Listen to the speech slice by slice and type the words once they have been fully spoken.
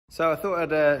So I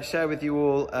thought I'd share with you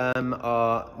all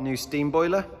our new steam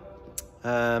boiler.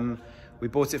 We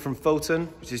bought it from Fulton,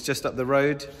 which is just up the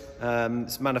road.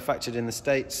 It's manufactured in the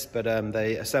States, but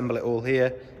they assemble it all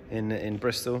here in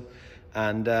Bristol.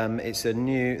 And it's their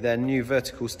new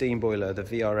vertical steam boiler, the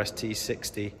VRS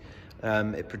T60.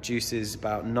 It produces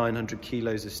about 900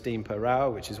 kilos of steam per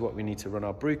hour, which is what we need to run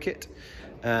our brew kit.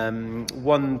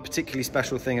 One particularly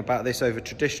special thing about this over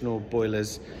traditional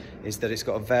boilers is that it's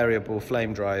got a variable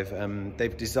flame drive.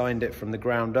 They've designed it from the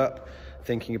ground up,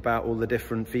 thinking about all the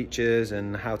different features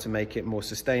and how to make it more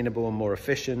sustainable and more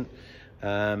efficient.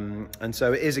 And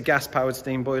so it is a gas-powered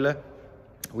steam boiler.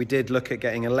 We did look at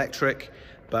getting electric,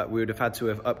 but we would have had to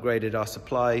have upgraded our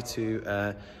supply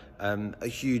to a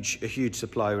huge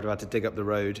supply. We would have had to dig up the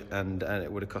road, and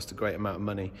it would have cost a great amount of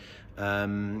money.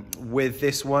 With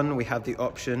this one, we have the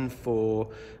option for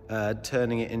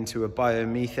turning it into a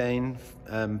biomethane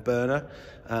burner.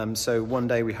 So one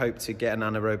day we hope to get an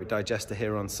anaerobic digester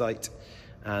here on site,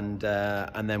 and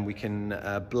then we can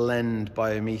blend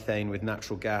biomethane with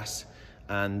natural gas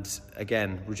and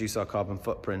again reduce our carbon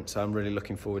footprint. So I'm really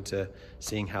looking forward to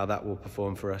seeing how that will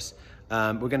perform for us.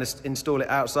 We're going to install it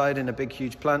outside in a big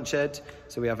huge plant shed,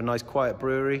 so we have a nice quiet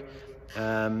brewery.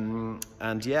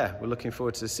 And yeah, we're looking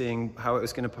forward to seeing how it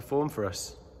was going to perform for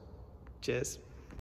us. Cheers.